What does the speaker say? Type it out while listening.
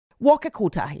Waka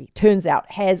Kotahi, turns out,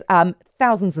 has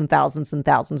thousands and thousands and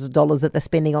thousands of dollars that they're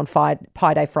spending on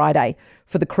Pi Day Friday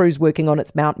for the crews working on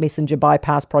its Mount Messenger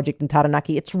bypass project in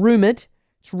Taranaki. It's rumoured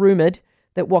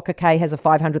that Waka K has a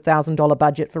 $500,000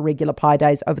 budget for regular Pi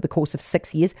Days over the course of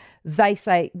 6 years. They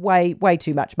say way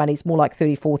too much money. It's more like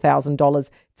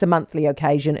 $34,000. It's a monthly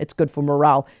occasion. It's good for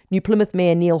morale. New Plymouth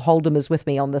Mayor Neil Holdom is with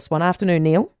me on this one. Afternoon,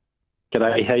 Neil.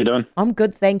 G'day, how you doing? I'm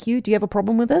good, thank you. Do you have a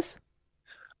problem with this?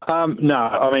 No,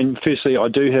 I mean, firstly, I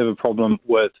do have a problem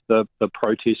with the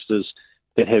protesters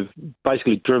that have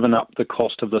basically driven up the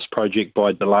cost of this project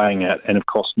by delaying it and have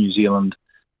cost New Zealand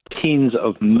tens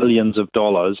of millions of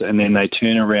dollars, and then they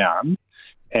turn around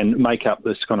and make up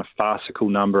this kind of farcical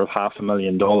number of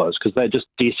 $500,000 because they're just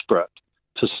desperate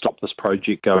to stop this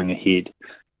project going ahead.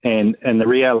 And the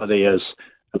reality is,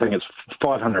 I think it's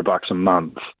 $500 a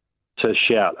month to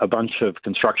shout a bunch of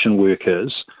construction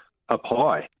workers up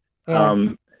high. Yeah.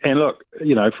 And look,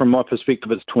 from my perspective,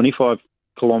 it's 25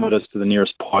 kilometres to the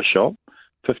nearest pie shop,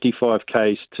 55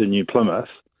 k's to New Plymouth.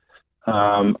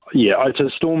 It's a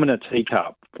storm in a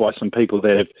teacup by some people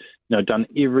that have, done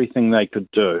everything they could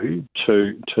do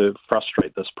to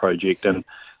frustrate this project. And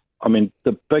I mean,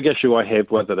 the big issue I have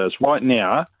with it is right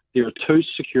now there are 2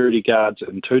 security guards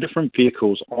in 2 different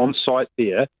vehicles on site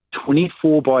there,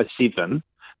 24/7,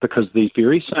 because these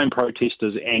very same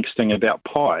protesters angsting about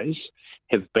pies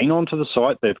have been onto the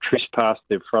site, they've trespassed,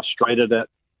 they've frustrated it,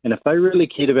 and if they really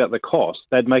cared about the cost,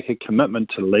 they'd make a commitment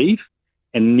to leave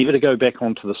and never to go back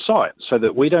onto the site so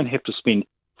that we don't have to spend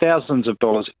thousands of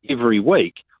dollars every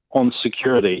week on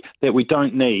security that we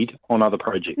don't need on other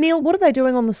projects. Neil, what are they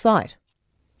doing on the site?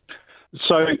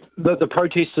 So the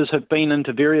protesters have been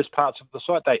into various parts of the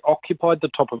site. They occupied the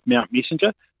top of Mount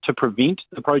Messenger to prevent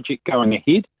the project going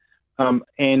ahead,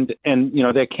 and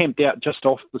they're camped out just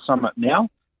off the summit now.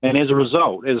 And as a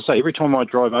result, as I say, every time I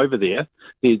drive over there,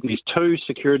 there's 2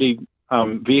 security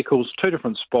vehicles, 2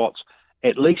 different spots,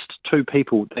 at least 2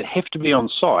 people that have to be on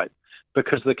site,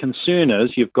 because the concern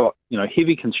is you've got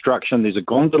heavy construction. There's a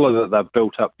gondola that they've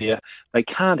built up there. They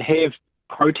can't have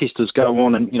protesters go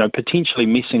on and potentially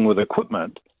messing with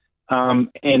equipment.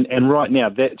 And right now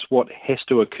that's what has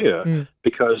to occur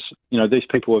because these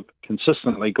people have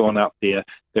consistently gone up there.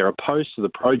 They're opposed to the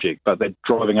project, but they're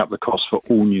driving up the cost for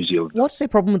all New Zealand. What's their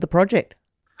problem with the project?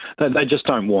 They just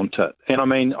don't want it. And I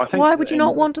mean, I think... Why would you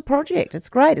not want a project? It's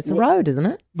great. It's a road, isn't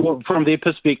it? Well, from their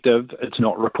perspective, it's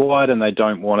not required and they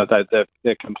don't want it.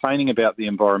 They're complaining about the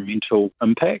environmental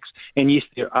impacts. And yes,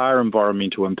 there are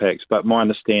environmental impacts, but my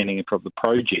understanding of the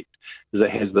project is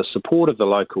it has the support of the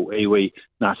local iwi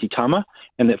Ngāti Tama,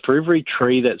 and that for every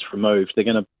tree that's removed, they're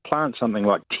going to plant something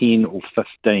like 10 or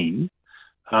 15.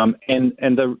 And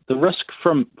the risk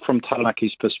from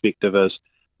Taranaki's perspective is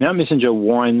Mount Messenger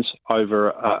winds over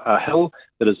a hill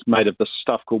that is made of this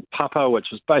stuff called papa,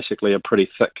 which is basically a pretty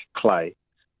thick clay.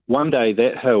 One day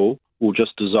that hill will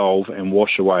just dissolve and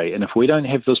wash away. And if we don't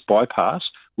have this bypass,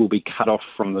 we'll be cut off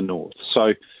from the north.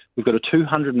 So we've got a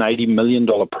 $280 million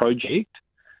project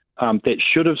that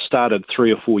should have started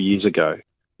 3 or 4 years ago.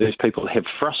 These people have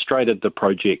frustrated the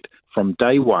project from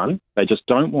day one. They just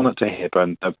don't want it to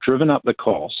happen. They've driven up the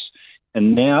costs.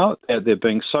 And now they're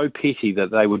being so petty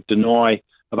that they would deny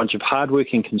a bunch of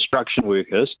hardworking construction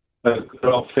workers a good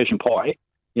old-fashioned pie,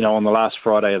 on the last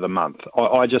Friday of the month.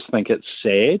 I just think it's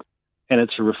sad, and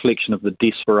it's a reflection of the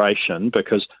desperation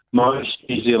because most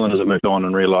New Zealanders have moved on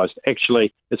and realised,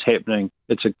 actually, it's happening,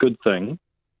 it's a good thing,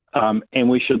 and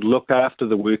we should look after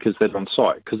the workers that are on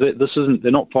site because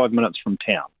they're not 5 minutes from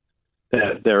town.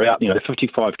 They're out,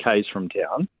 55 k's from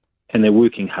town, and they're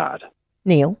working hard.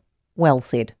 Neil, well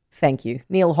said. Thank you.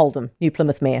 Neil Holdom, New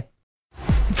Plymouth Mayor.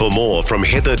 For more from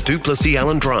Heather Duplessis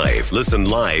Allen Drive, listen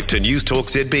live to News Talk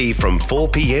ZB from 4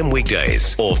 p.m.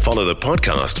 weekdays or follow the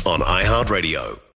podcast on iHeartRadio.